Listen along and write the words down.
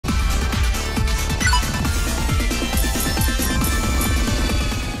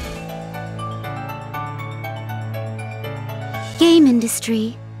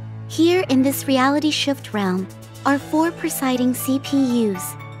industry. Here in this reality shift realm are 4 presiding CPUs.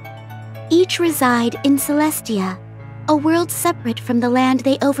 Each reside in Celestia, a world separate from the land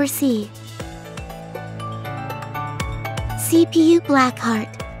they oversee. CPU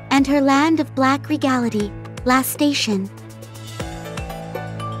Blackheart and her land of Black Regality, Last Station.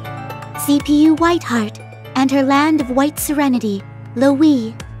 CPU Whiteheart and her land of White Serenity,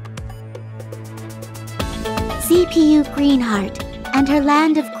 Lowy. CPU Greenheart and her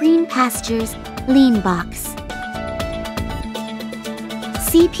land of Green Pastures, Leanbox.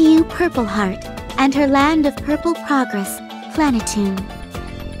 CPU Purpleheart and her land of Purple Progress, Planetoon.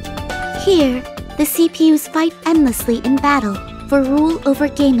 Here, the CPUs fight endlessly in battle for rule over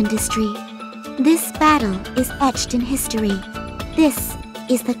game industry. This battle is etched in history. This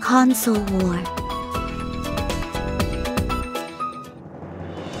is the Console War.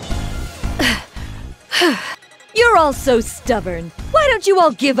 You're all so stubborn. Why don't you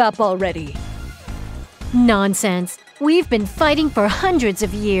all give up already? Nonsense. We've been fighting for hundreds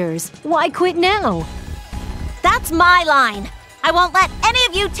of years. Why quit now? That's my line. I won't let any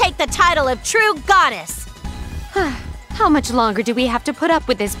of you take the title of true goddess. How much longer do we have to put up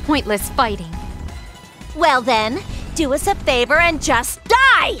with this pointless fighting? Well then, do us a favor and just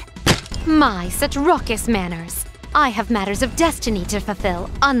die! My, such raucous manners. I have matters of destiny to fulfill,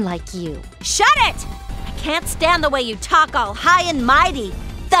 unlike you. Shut it! I can't stand the way you talk all high and mighty,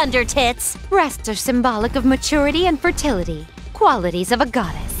 Thunder Tits. Breasts are symbolic of maturity and fertility, qualities of a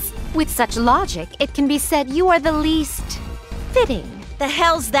goddess. With such logic, it can be said you are the least fitting. The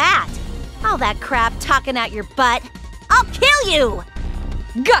hell's that? All that crap talking out your butt. I'll kill you!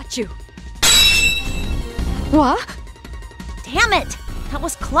 Got you! What? Damn it! That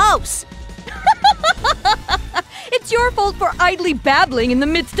was close. It's your fault for idly babbling in the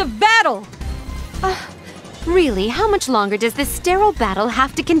midst of battle! Really, how much longer does this sterile battle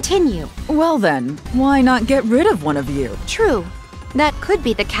have to continue? Well then, why not get rid of one of you? True. That could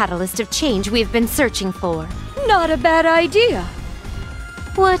be the catalyst of change we've been searching for. Not a bad idea.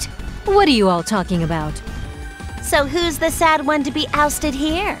 What? What are you all talking about? So who's the sad one to be ousted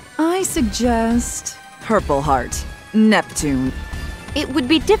here? I suggest Purpleheart, Neptune. It would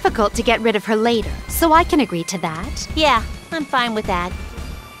be difficult to get rid of her later, so I can agree to that. Yeah, I'm fine with that.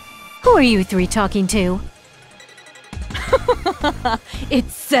 Who are you 3 talking to?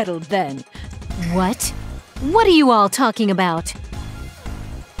 It's settled then. What? What are you all talking about?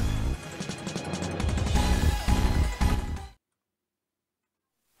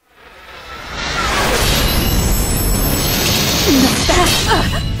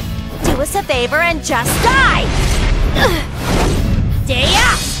 Do us a favor and just die!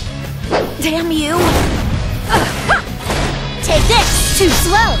 Daya! Damn you! Take this! Too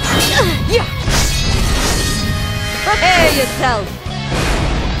slow! Yeah! Prepare yourself!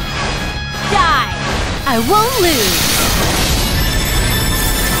 Die! I won't lose!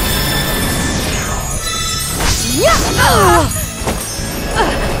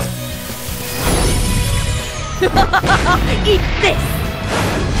 Eat this!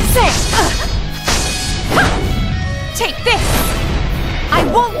 Say! Take this! I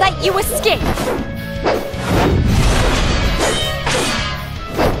won't let you escape!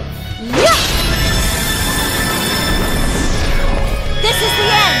 This is the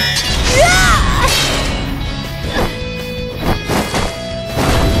end!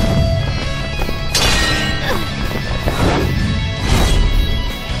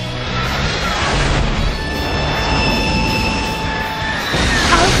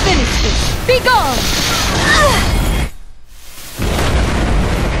 I'll finish this! Be gone!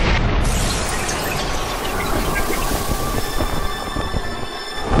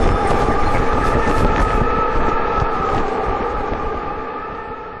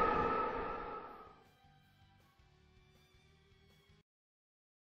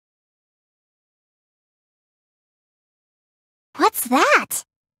 What's that?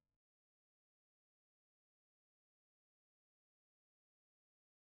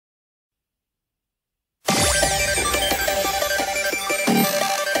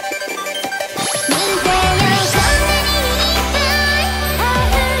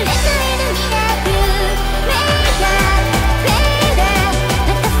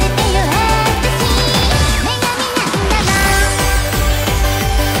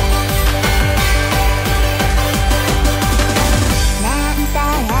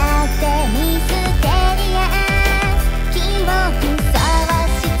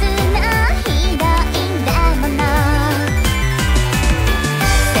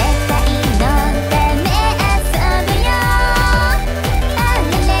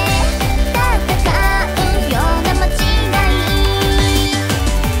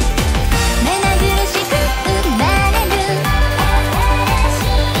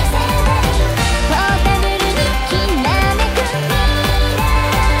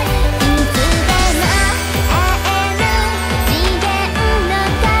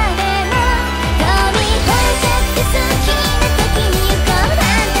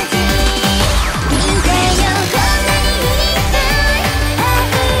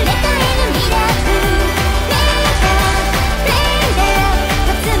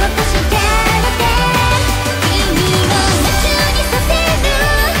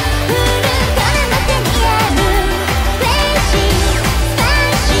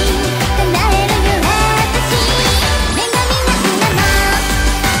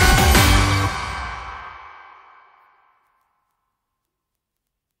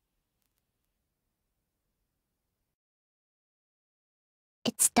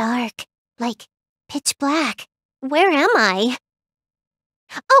 It's dark, like pitch black. Where am I?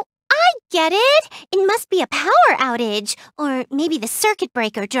 Oh, I get it! It must be a power outage, or maybe the circuit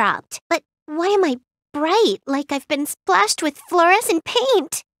breaker dropped. But why am I bright, like I've been splashed with fluorescent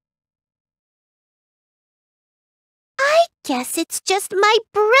paint? I guess it's just my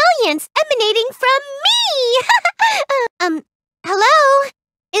brilliance emanating from me! Hello?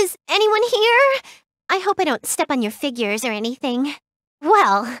 Is anyone here? I hope I don't step on your figures or anything.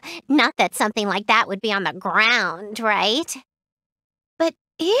 Well, not that something like that would be on the ground, right? But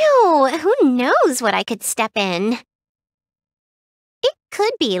ew, who knows what I could step in? It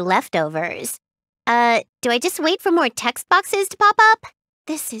could be leftovers. Do I just wait for more text boxes to pop up?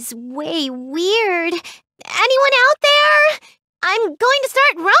 This is way weird. Anyone out there? I'm going to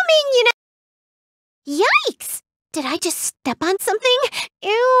start roaming, you know. Yikes! Did I just step on something?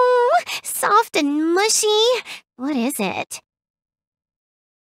 Ew, soft and mushy. What is it?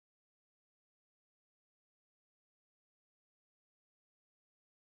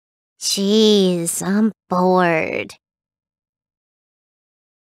 Jeez, I'm bored.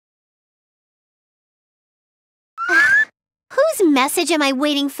 Whose message am I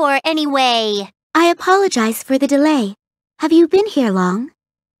waiting for anyway? I apologize for the delay. Have you been here long?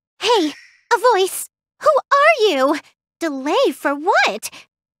 Hey, a voice. Who are you? Delay for what?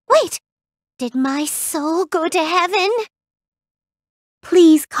 Wait, did my soul go to heaven?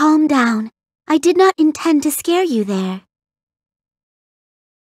 Please calm down. I did not intend to scare you there.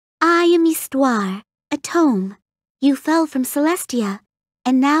 I am Histoire, a tome. You fell from Celestia,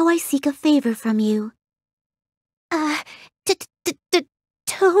 and now I seek a favor from you.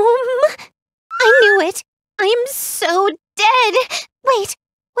 Tome? I knew it. I am so dead. Wait,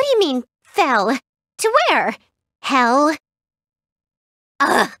 what do you mean, fell? To where? Hell?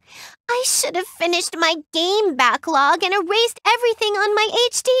 I should have finished my game backlog and erased everything on my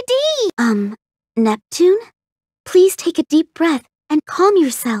HDD. Neptune? Please take a deep breath and calm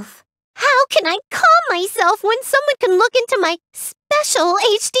yourself. How can I calm myself when someone can look into my special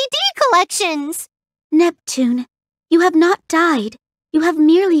HDD collections? Neptune, you have not died. You have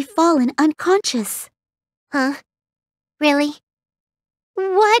merely fallen unconscious. Huh? Really?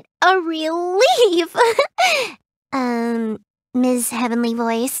 What a relief! Ms. Heavenly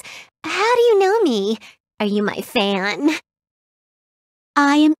Voice, how do you know me? Are you my fan?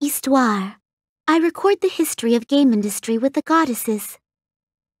 I am Histoire. I record the history of game industry with the goddesses.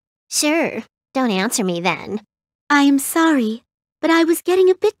 Sure, don't answer me then. I am sorry, but I was getting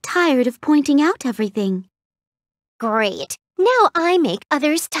a bit tired of pointing out everything. Great, now I make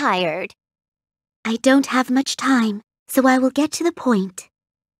others tired. I don't have much time, so I will get to the point.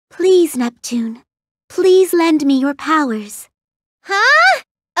 Please, Neptune, please lend me your powers. Huh?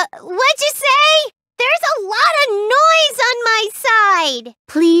 What'd you say? There's a lot of noise on my side!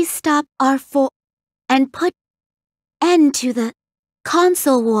 Please stop R4 and put end to the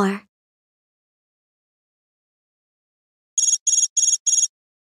console war.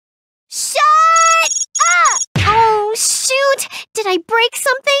 Shut up! Oh, shoot! Did I break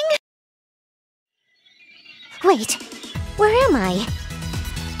something? Wait, where am I?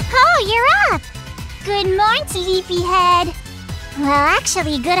 Oh, you're up! Good morning, sleepyhead. Well,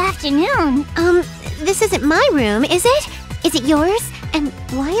 actually, good afternoon. This isn't my room, is it? Is it yours? And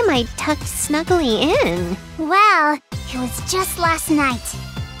why am I tucked snugly in? Well, it was just last night.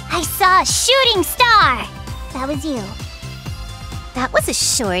 I saw a shooting star. That was you. That was a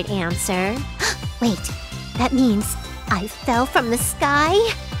short answer. Wait, that means I fell from the sky?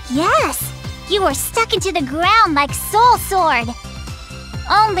 Yes, you were stuck into the ground like Soul Sword.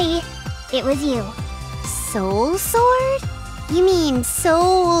 Only, it was you. Soul Sword? You mean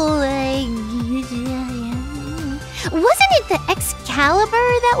soul... Wasn't it the Excalibur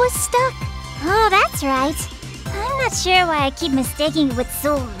that was stuck? Oh, that's right. I'm not sure why I keep mistaking it with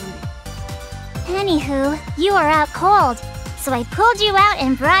sword. Anywho, you were out cold, so I pulled you out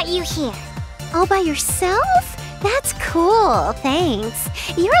and brought you here. All by yourself? That's cool, thanks.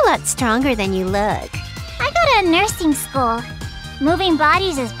 You're a lot stronger than you look. I go to nursing school. Moving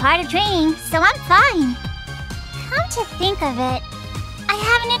bodies is part of training, so I'm fine. Come to think of it, I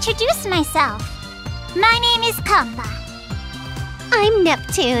haven't introduced myself. My name is Kampa. I'm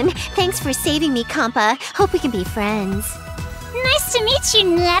Neptune. Thanks for saving me, Kampa. Hope we can be friends. Nice to meet you,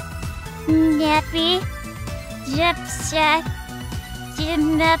 Neppy.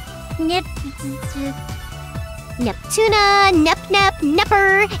 Neptuna,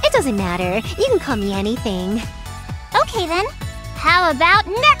 Nepper. It doesn't matter. You can call me anything. Okay then. How about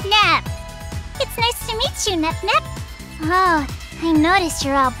Nep? It's nice to meet you, Nep. Oh, I noticed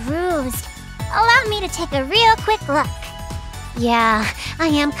you're all bruised. Allow me to take a real quick look. Yeah, I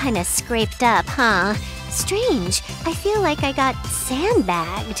am kinda scraped up, huh? Strange, I feel like I got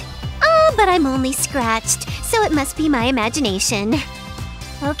sandbagged. Oh, but I'm only scratched, so it must be my imagination.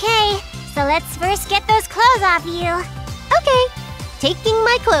 Okay, so let's first get those clothes off you. Okay, taking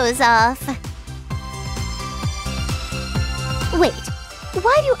my clothes off. Wait,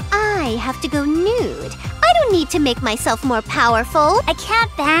 why do I have to go nude? I don't need to make myself more powerful. I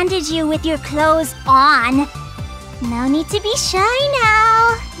can't bandage you with your clothes on. No need to be shy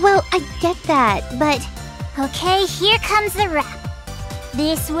now. Well, I get that, but... Okay, here comes the wrap.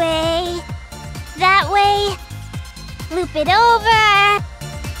 This way, that way, loop it over.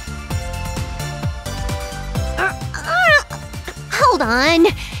 Hold on.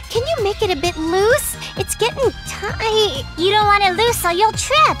 Can you make it a bit loose? It's getting tight. You don't want it loose or you'll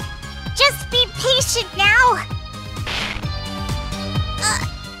trip. Just be patient now.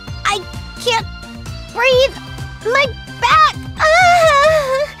 I can't breathe. My back.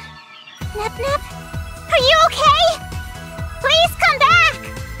 Nep Nep, are you okay? Please come back.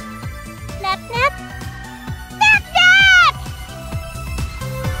 Nep Nep. Nep Nep!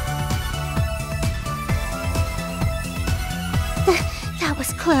 That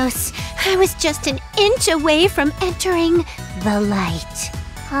was close. I was just an inch away from entering the light.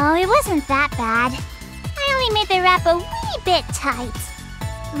 Oh, it wasn't that bad. I only made the wrap a wee bit tight.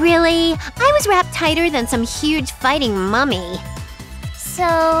 Really? I was wrapped tighter than some huge fighting mummy. So,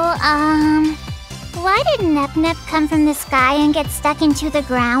 why did Nep Nep come from the sky and get stuck into the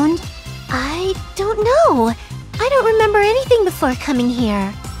ground? I don't know. I don't remember anything before coming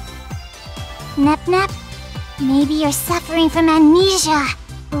here. Nep Nep, maybe you're suffering from amnesia.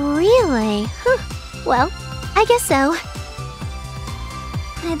 Really? Well, I guess so.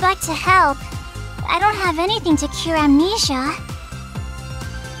 I'd like to help. I don't have anything to cure amnesia.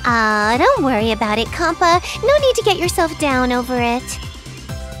 Don't worry about it, Compa. No need to get yourself down over it.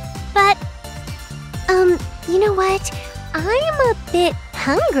 But, you know what? I'm a bit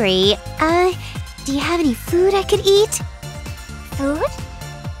hungry. Do you have any food I could eat? Food?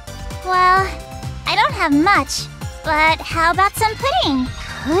 Well, I don't have much, but how about some pudding?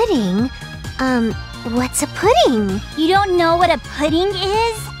 Pudding? What's a pudding? You don't know what a pudding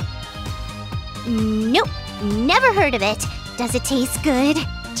is? Nope, never heard of it. Does it taste good?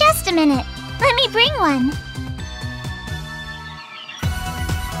 Just a minute. Let me bring one.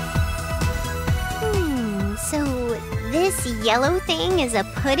 So this yellow thing is a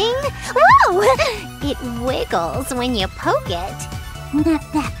pudding? Whoa! It wiggles when you poke it. Nep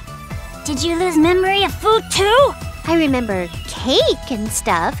Nep, did you lose memory of food too? I remember cake and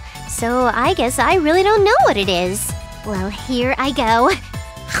stuff, so I guess I really don't know what it is. Well, here I go.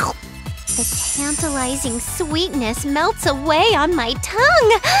 The tantalizing sweetness melts away on my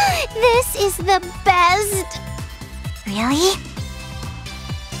tongue. This is the best. Really?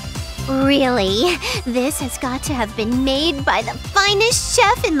 Really? This has got to have been made by the finest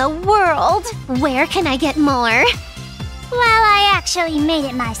chef in the world. Where can I get more? Well, I actually made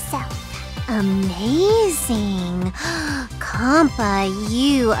it myself. Amazing. Compa,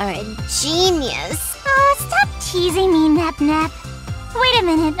 you are a genius. Oh, stop teasing me, Nep Nep. Wait a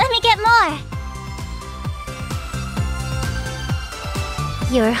minute, let me get more.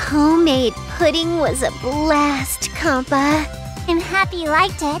 Your homemade pudding was a blast, Compa. I'm happy you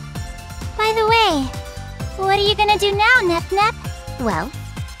liked it. By the way, what are you gonna do now, Nep Nep? Well,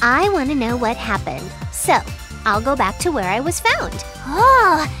 I want to know what happened. So, I'll go back to where I was found.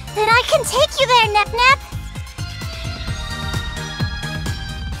 Oh, then I can take you there, Nep Nep.